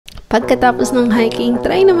Pagkatapos ng hiking,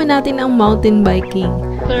 try naman natin ang mountain biking.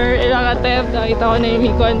 Sir, ilang attempt, nakita ko na yung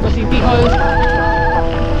Mikuan pa City Hall.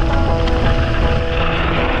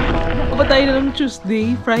 Pa tayo na ng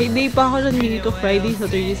Tuesday, Friday pa ako nandito, Friday,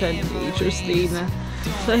 Saturday, Sunday, Tuesday na.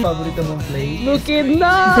 So, paborito mong place?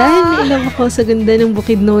 Bukidnon! Dahil nailang ako sa ganda ng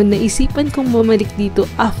Bukidnon, naisipan kong bumalik dito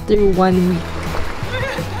after 1 week.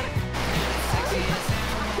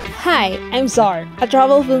 Hi, I'm Zar, a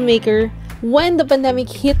travel filmmaker. When the pandemic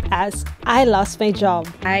hit us, I lost my job.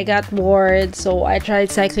 I got bored, so I tried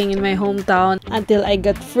cycling in my hometown until I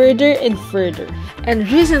got further and further. And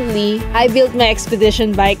recently, I built my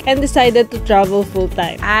expedition bike and decided to travel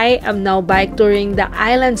full-time. I am now bike touring the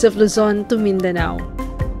islands of Luzon to Mindanao.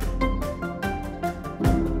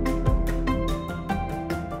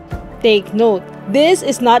 Take note, this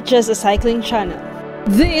is not just a cycling channel.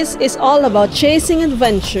 This is all about chasing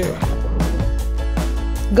adventure.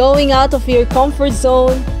 Going out of your comfort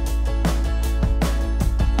zone,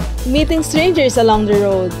 meeting strangers along the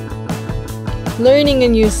road, learning a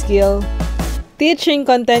new skill, teaching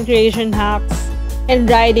content creation hacks, and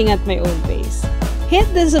riding at my own pace. Hit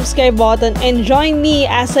the subscribe button and join me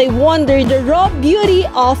as I wander the raw beauty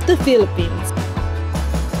of the Philippines.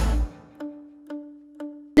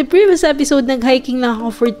 The previous episode, nag-hiking lang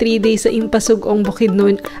ako for 3 days sa Impasugong,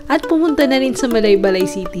 Bukidnon at pumunta na rin sa Malaybalay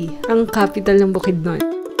City, ang capital ng Bukidnon.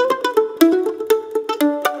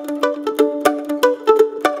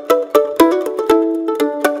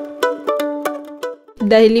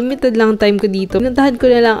 Dahil limited lang time ko dito, pinuntahan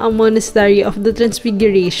ko na lang ang Monastery of the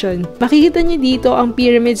Transfiguration. Makikita niyo dito ang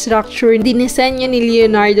pyramid structure dinisenyo ni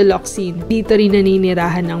Leonardo Locsin. Dito rin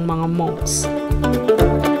naninirahan ng mga monks.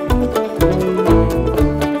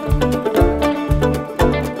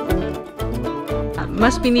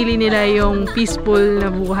 Mas pinili nila yung peaceful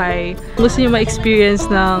na buhay. Gusto nyo ma-experience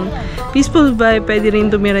ng peaceful vibe, pwede rin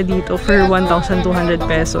tumira dito for 1,200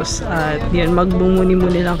 pesos. At yun,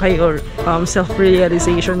 magbumuni-muni lang kayo or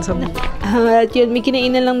self-realization sa buhay. At yun, may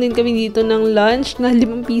kinainan lang din kami dito ng lunch na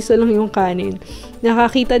 5 piso lang yung kanin.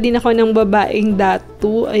 Nakakita din ako ng babaeng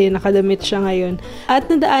datu. Ayun, nakadamit siya ngayon. At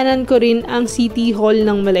nadaanan ko rin ang City Hall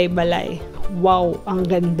ng Malaybalay. Wow, ang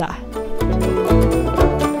ganda.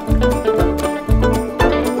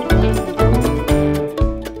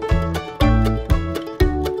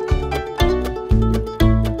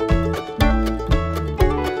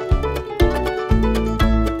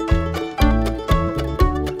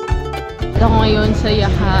 Ako ngayon sa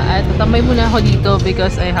Yaka at tatambay muna ako dito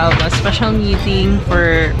because I have a special meeting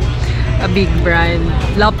for a big brand,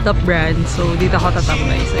 laptop brand. So dito ako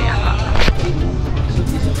tatambay sa Yaka.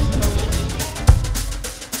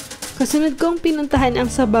 Kasunod kong pinuntahan ang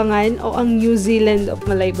Sabangan o ang New Zealand of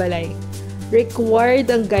Malaybalay.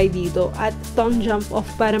 Required ang guide dito at tongue jump off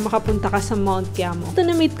para makapunta ka sa Mount Kiamo. Ito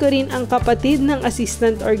na-meet ko rin ang kapatid ng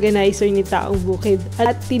assistant organizer ni Taong Bukid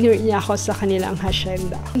at tinur niya ako sa kanilang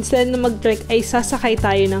hacienda. Instead na mag-trek ay sasakay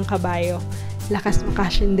tayo ng kabayo. Lakas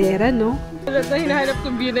makasyendera, no? Sa hinahanap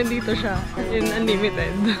kong view, nandito siya in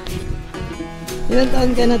unlimited. Ilang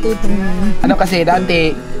taon ka natutong? Ano kasi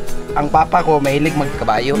dati, ang papa ko mahilig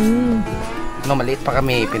magkabayo. No, maliit pa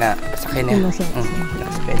kami, pinasakay niya.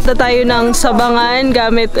 Punta tayo ng Sabangan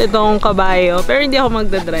gamit itong kabayo. Pero hindi ako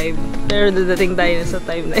magdadrive. Pero dadating tayo sa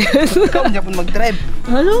time na yun. Ikaw hindi ako mag-drive.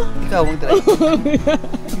 Ano? Ikaw mag-drive.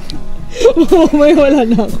 May wala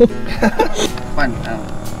na ako. Pan?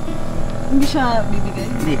 Hindi siya bibigay?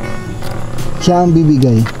 Hindi. Siya ang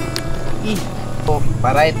bibigay. O,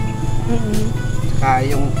 pa-right. Saka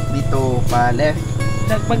yung dito pa-left.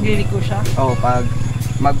 Pagliliko siya? O, pag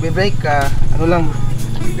magbe-brake ka, ano lang,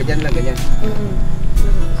 ganyan lang, ganyan.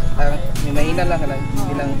 May mahina lang,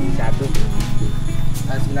 hindi lang masyado.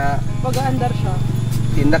 As na, pag-aandar siya?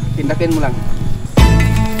 tindakin mo lang.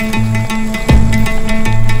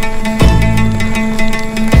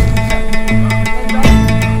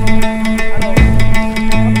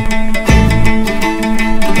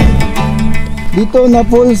 Dito na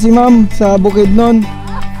falls si ma'am sa Bukidnon,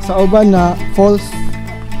 sa uban na falls.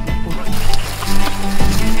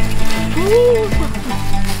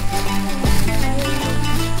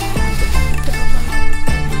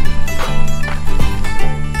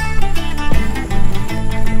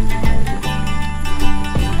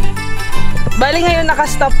 Bali ngayon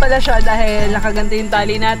naka-stop pala siya dahil nakaganto yung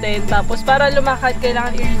tali natin. Tapos para lumakad,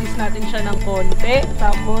 kailangan i-release natin siya ng konti.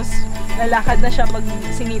 Tapos lalakad na siya pag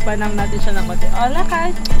sinipan lang natin siya ng konti. O,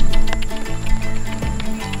 lakad!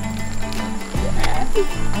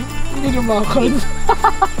 Ay, hindi lumakad.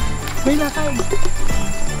 May lakad.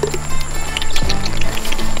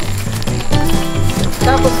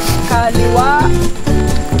 Tapos kaliwa.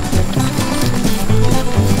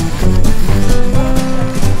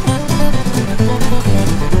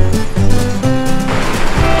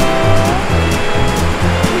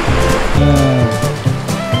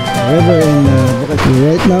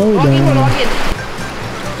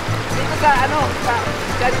 sa ano, sa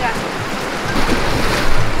ganyan.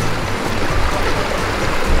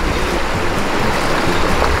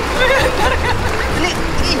 Dali,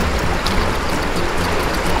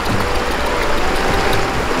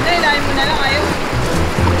 Hindi, ilahin mo na lang, ayaw.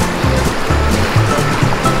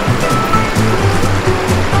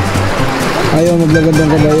 Ayaw maglagad ng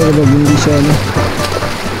kabayo kapag hindi siya ano.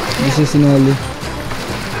 Hindi siya sinali.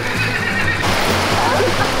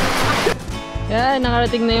 Yan,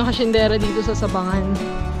 nakarating na yung kasyendera dito sa Sabangan.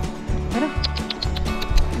 Tara,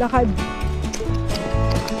 lakad.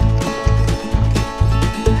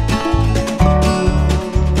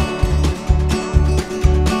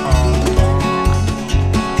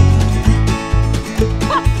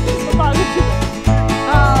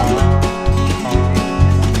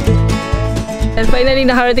 And finally,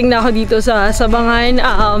 nakarating na ako dito sa Sabangan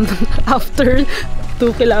after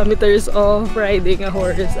 2 kilometers of riding a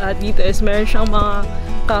horse. At dito is meron siyang mga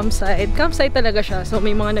campsite. Campsite talaga siya. So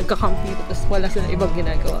may mga nagka-camp dito tapos wala sila ibang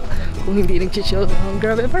ginagawa. Kung hindi nag-chill.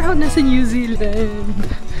 Grabe, parang nasa New Zealand.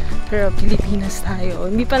 Pero Pilipinas tayo.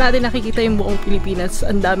 Hindi pa natin nakikita yung buong Pilipinas.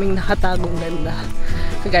 Ang daming nakatagong ganda.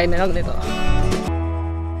 Kagaya na lang nito.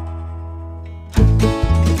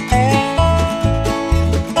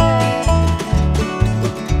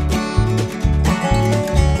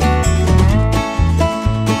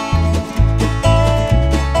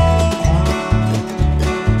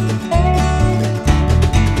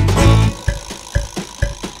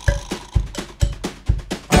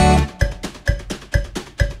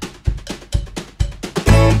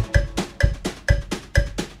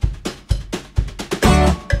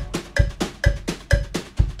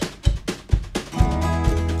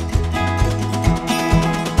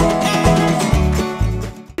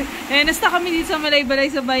 Nasta kami dito sa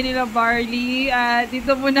Malaybalay sa bahay nila Barley at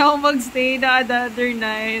dito muna ako magstay na another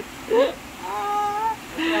night.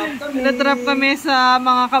 Natrap kami sa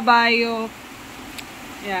mga kabayo.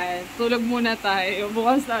 Yan, tulog muna tayo.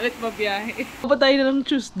 Bukas na ulit mabiyahe. Pa tayo na ng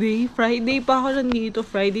Tuesday. Friday pa ako nandito.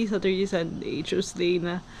 Friday, Saturday, Sunday. Tuesday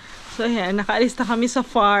na. So yan, nakaalis na kami sa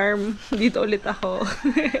farm. Dito ulit ako.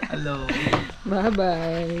 Hello.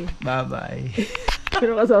 Bye-bye. Bye-bye.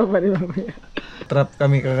 Pero kasama pa rin mamaya. Trap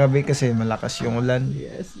kami kagabi kasi malakas yung ulan.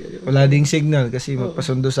 Yes. Wala ding signal kasi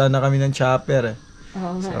magpasundo sana kami ng chopper.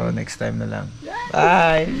 So next time na lang.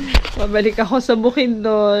 Bye! Babalik ako sa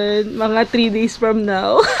Bukidnon mga 3 days from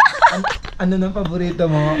now. Ano nang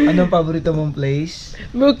paborito mo? Anong paborito mong place?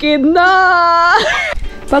 Bukidnon!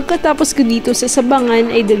 Pagkatapos ko dito sa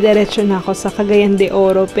Sabangan ay dediretso na ako sa Cagayan de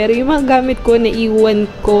Oro. Pero yung mga gamit ko naiwan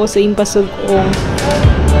ko sa Impasugong.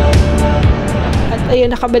 Ayun,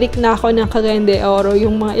 nakabalik na ako ng Cagayan de Oro.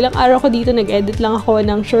 Yung mga ilang araw ko dito, nag-edit lang ako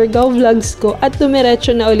ng Siargao vlogs ko at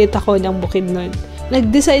dumiretso na ulit ako ng Bukidnon.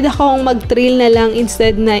 Nag-decide akong mag-trail na lang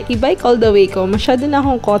instead na i-bike all the way ko. Masyado na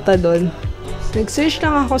akong kota doon. Nag-search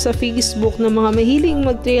lang ako sa Facebook ng mga mahiling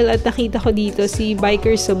mag-trail at nakita ko dito si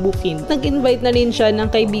Biker sa Bukid. Nag-invite na rin siya ng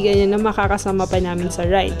kaibigan niya na makakasama pa namin sa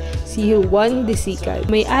ride, si Juan DECATHLON.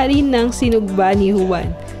 May-ari ng sinugba ni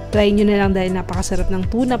Juan. Try nyo na lang dahil napakasarap ng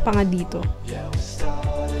tuna pa nga dito.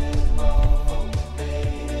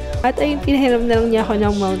 At ayun, pinahiram na lang niya ako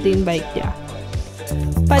ng mountain bike niya.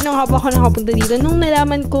 Paano nga ba ako nakapunta dito? Nung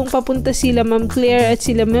nalaman kong papunta sila Ma'am Claire at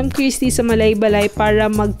sila Ma'am Christy sa Malaybalay para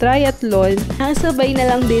mag-triathlon, nakasabay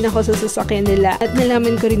na lang din ako sa sasakyan nila. At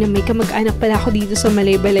nalaman ko rin na may kamag-anak pala ako dito sa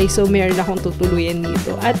Malaybalay, so meron akong tutuluyan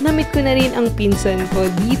dito. At namit ko na rin ang pinsan ko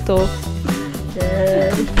dito.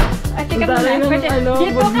 At teka muna,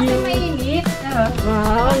 dito kasi mainit.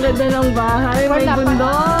 Wow, ang ganda ng bahay. May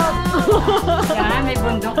bundok. Yan, may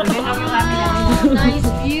bundok. Yan ang yung aming nice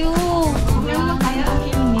view. Yung kaya ang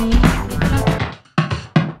init.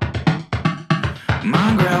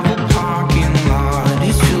 My gravel parking lot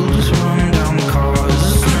is filled with rundown cars.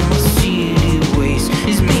 The smell of city waste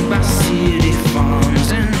is made by city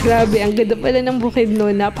farms. Grabe, ang ganda pala ng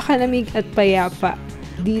Bukidnon. Napakalamig at payapa.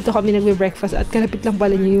 Dito kami nagbe-breakfast at kalapit lang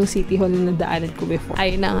pala niyo yung City Hall na nadaanan ko before.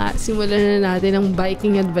 Ayun na nga, simulan na natin ang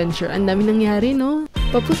biking adventure. Ang dami nangyari, no?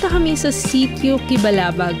 Papunta kami sa sitio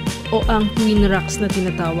Kibalabag o ang Twin Rocks na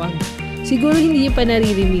tinatawag. Siguro hindi niyo pa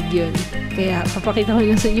naririnig yun. Kaya papakita ko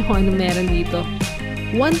lang sa inyo kung ano meron dito.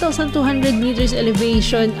 1,200 meters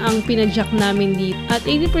elevation ang pinadyak namin dito. At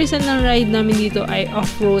 80% ng ride namin dito ay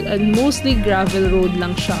off-road and mostly gravel road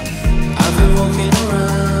lang siya. I've been walking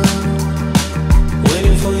around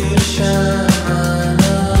waiting for you to shine.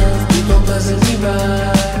 People passing me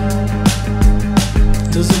by.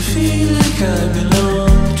 Does it feel like I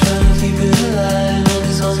belong? Trying to keep it alive on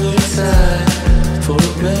this hunger inside for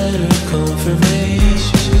a better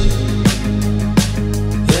confirmation.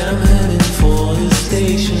 Yeah, I'm heading for the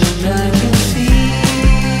station.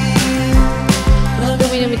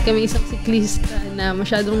 na-meet kami isang siklista na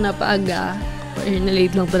masyadong napaaga or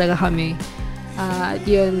na-late lang talaga kami. At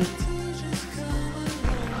yun,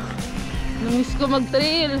 namiss ko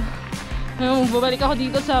mag-trail. Babalik ako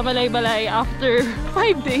dito sa Malaybalay after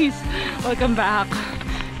 5 days. Welcome back.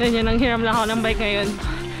 Ganyan, nanghiram lang ako ng bike ngayon.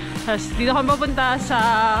 Tapos dito kami papunta sa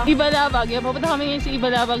Kibalabag. Papunta kami ngayon sa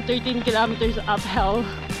Kibalabag, 13 kilometers uphill.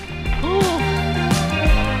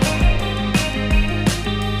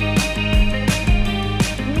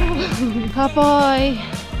 Kapoy!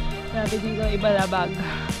 Grabe dito, Kibalabag.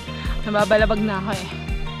 Nababalabag na ako eh.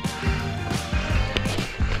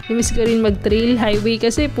 namiss ko rin mag-trail highway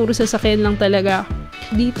kasi puro sasakyan lang talaga.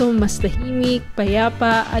 Dito mas tahimik,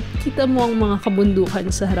 payapa, at kita mo ang mga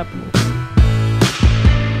kabundukan sa harap mo.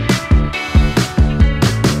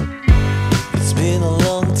 It's been a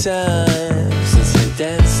long time since I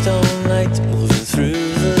danced all night, moving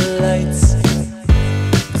through the lights.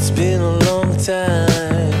 It's been a long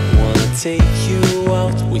time, wanna take you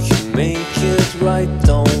out, we can make it right,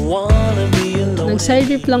 don't wanna be alone.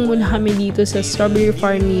 Nag-side trip lang muna kami dito sa strawberry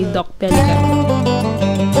farm ni Doc Pelican.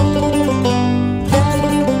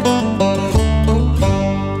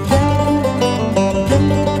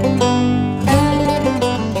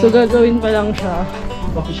 So gagawin pa lang siya.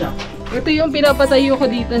 Coffee shop. Ito yung pinapatayo ko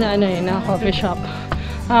dito na ano eh, na coffee shop.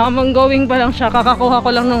 Ongoing pa lang siya. Kakakuha ko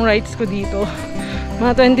lang ng rights ko dito.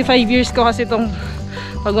 Mga 25 years ko kasi itong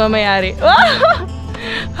pagmamayari.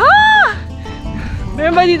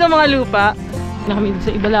 Meron ba dito mga lupa? Na kami dito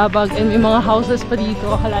sa Kibalabag and may mga houses pa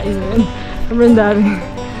dito. Akalain mo yun. Sobrang dami.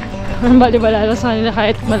 Parang bali-balalo sa kanila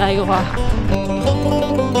kahit malayo ka.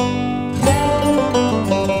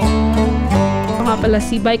 Pala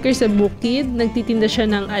si biker sa Bukid, nagtitinda siya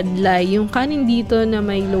ng adlay, yung kanin dito na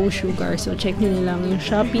may low sugar. So check nyo lang yung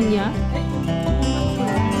Shopee niya.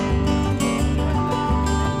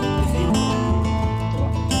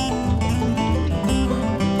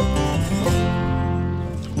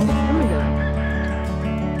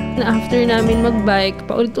 After namin magbike,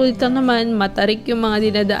 paulit-ulit lang naman, matarik yung mga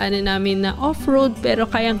dinadaanan namin na off-road, pero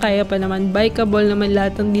kayang-kaya pa naman, bikeable naman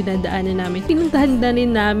lahat ng dinadaanan namin. Pinuntahan na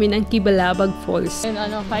rin namin ang Kibalabag Falls. And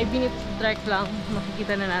 5-minute trek lang,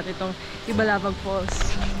 makikita na natin itong Kibalabag Falls.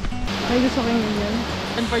 Ay, gusto ko yun yan.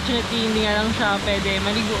 Unfortunately, hindi nga lang siya pwede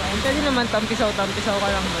maliguan. Pwede naman tampisaw-tampisaw ka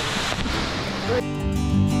lang doon.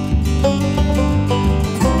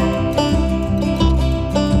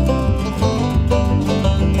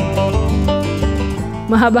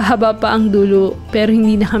 Mahaba-haba pa ang dulo, pero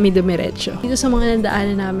hindi na kami dumiretso. Dito sa mga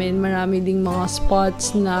nadaanan namin, marami ding mga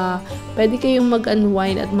spots na pwede kayong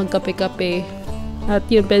mag-unwind at magkape-kape. At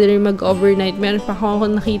yun, pwede rin mag-overnight. Meron pa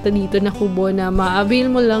ako nakita dito na kubo na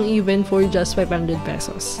ma-avail mo lang even for just 500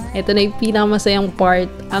 pesos. Ito na yung pinakamasayang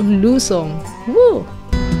part, ang lusong. Woo!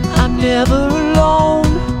 I'm never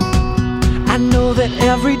alone. I know that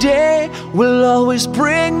every day will always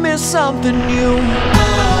bring me something new.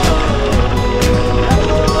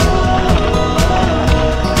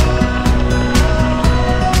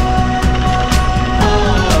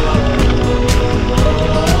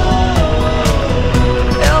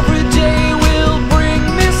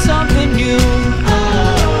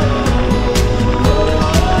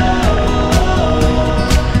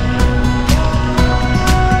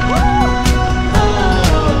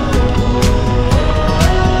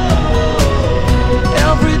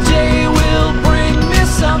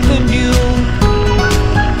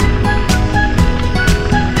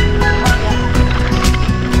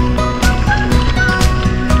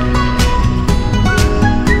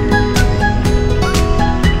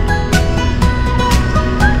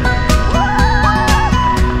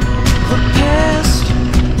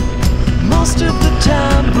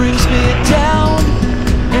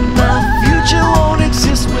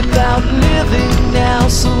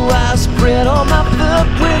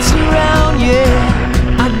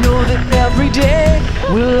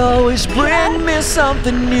 Bring me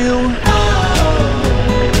something new.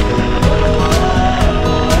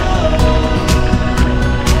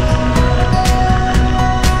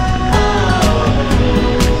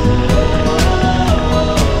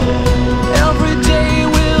 Every day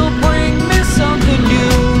will bring me something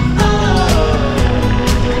new.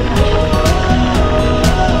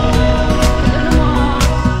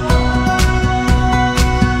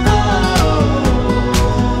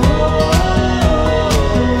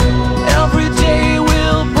 Every day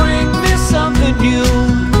will bring me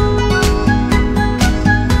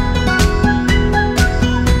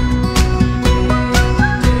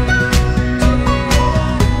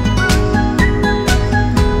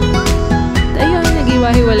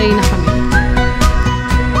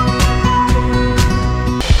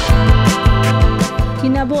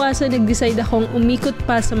kinabukasan, nag-decide akong umikot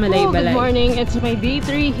pa sa Malaybalay. Good morning! It's my day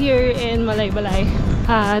 3 here in Malaybalay.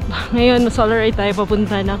 At ngayon, solar ride tayo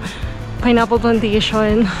papunta ng pineapple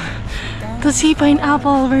plantation. To see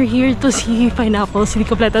pineapple. We're here to see pineapples. Hindi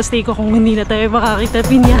kompleto stay ko kung hindi na tayo makakita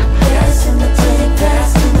pinya.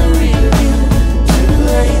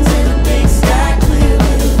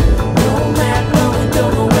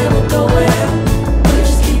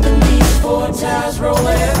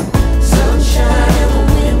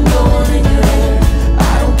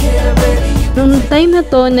 Noong time na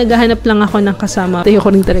to, naghahanap lang ako ng kasama. Tayo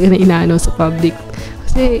ko rin talaga na inaano sa public.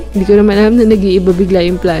 Kasi hindi ko naman alam na nag-iiba bigla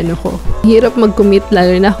yung plano ko. Hirap mag-commit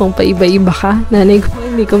lalo na kung paiba-iba ka. Nanay ko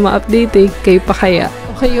hindi ko ma-update eh. Kayo pa kaya.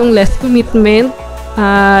 Okay yung less commitment.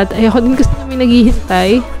 At ayoko din kasi namin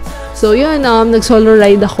naghihintay. So yun, nag-solo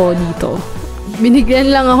ride ako dito.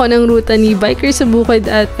 Binigyan lang ako ng ruta ni biker sa bukid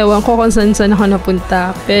at ewan ko kung saan ako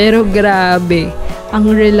napunta. Pero grabe, ang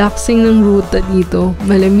relaxing ng ruta dito.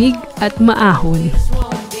 Malamig at maahon.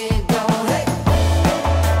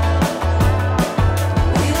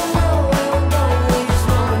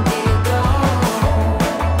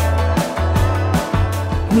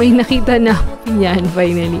 May nakita na yan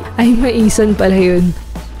finally. Ay, maisan pala yun.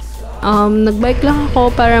 Nagbike lang ako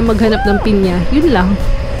para maghanap ng pinya. Yun lang.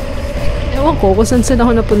 Ewan ko kung saan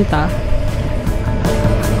ako napunta.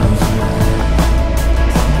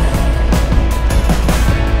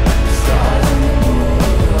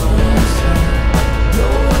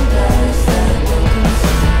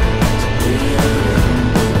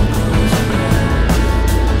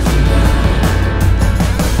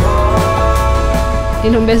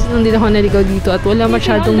 Ilang beses nang din ako naligaw dito at wala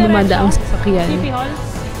masyadong dumadaang sasakyan.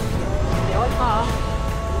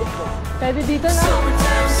 Pwede dito na.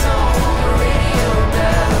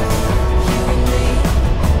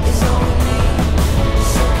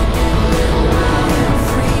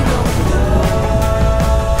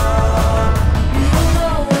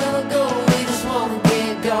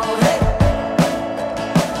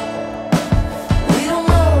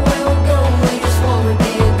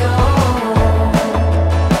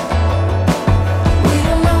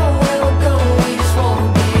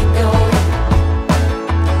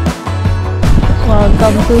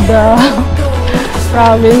 Welcome to the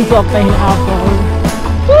province of pineapple.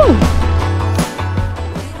 Woo!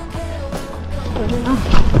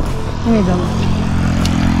 Ay, daw.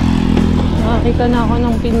 Nakakita na ako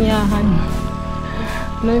ng pinyahan.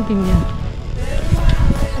 Ano yung pinya?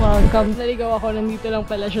 Welcome. Naligaw ako, nandito lang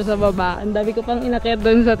pala siya sa baba. Ang dami ko pang inakyat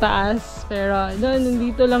doon sa taas. Pero doon,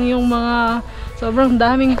 nandito lang yung mga sobrang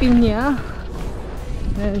daming pinya.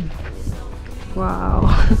 Wow.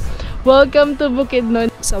 Welcome to Bukidnon.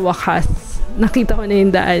 Sa wakas, nakita ko na yung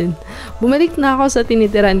daan. Bumalik na ako sa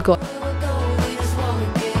tinitiran ko.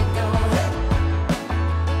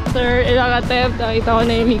 After ilang attempt, nakita ko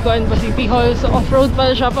na yung Mikoan City Hall. So off-road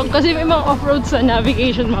pala siya. Kasi may mga off-road sa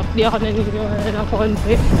navigation map. Di ako naniniwala ng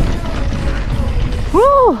konti.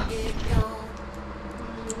 Woo!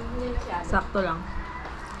 Sakto lang.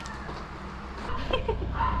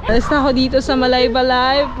 Alas na ako dito sa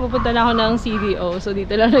Malaybalay. Pupunta na ako ng CDO. So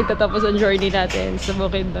dito lang nagtatapos ang journey natin sa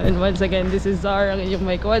Bukidnon. Once again, this is Zara, ang inyong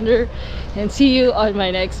Mike Wonder. And see you on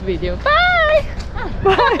my next video. Bye!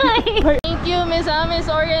 Bye! Thank you, Miss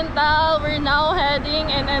Amis Oriental. We're now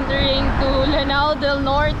heading and entering to Lanao del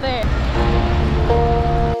Norte.